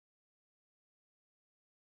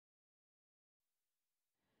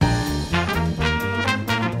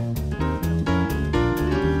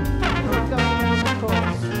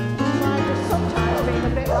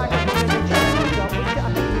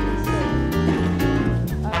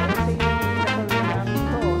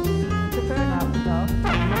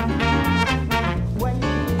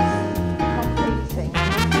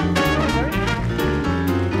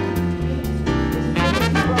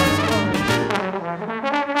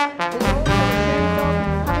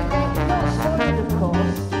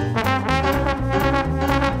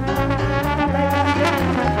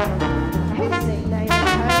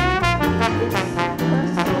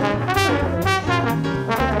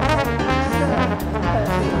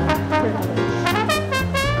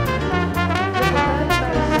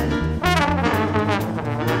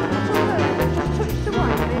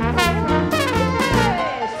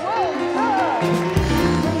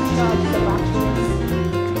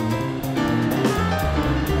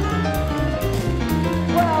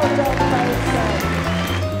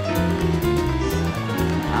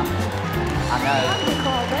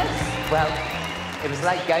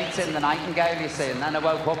gate in the Nightingale, you see, and then I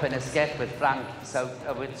woke up in a skiff with Frank, so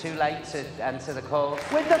we're too late to enter the course.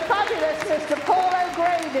 With the fabulous Mr. Paul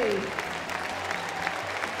O'Grady.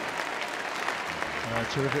 A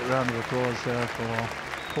terrific round of applause there for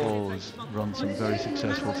Paul, who's run some very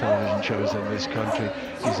successful television shows in this country.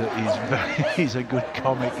 He's a good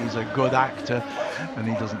comic, he's a good actor, and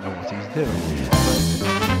he doesn't know what he's doing.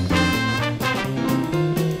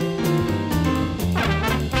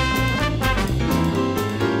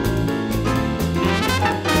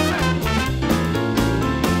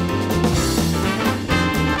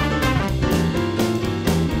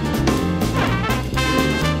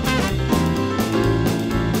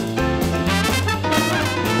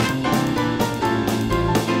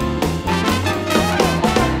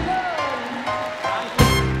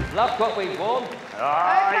 Look what we've won. All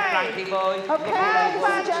right, Frankie boy. Okay,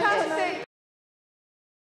 fantastic.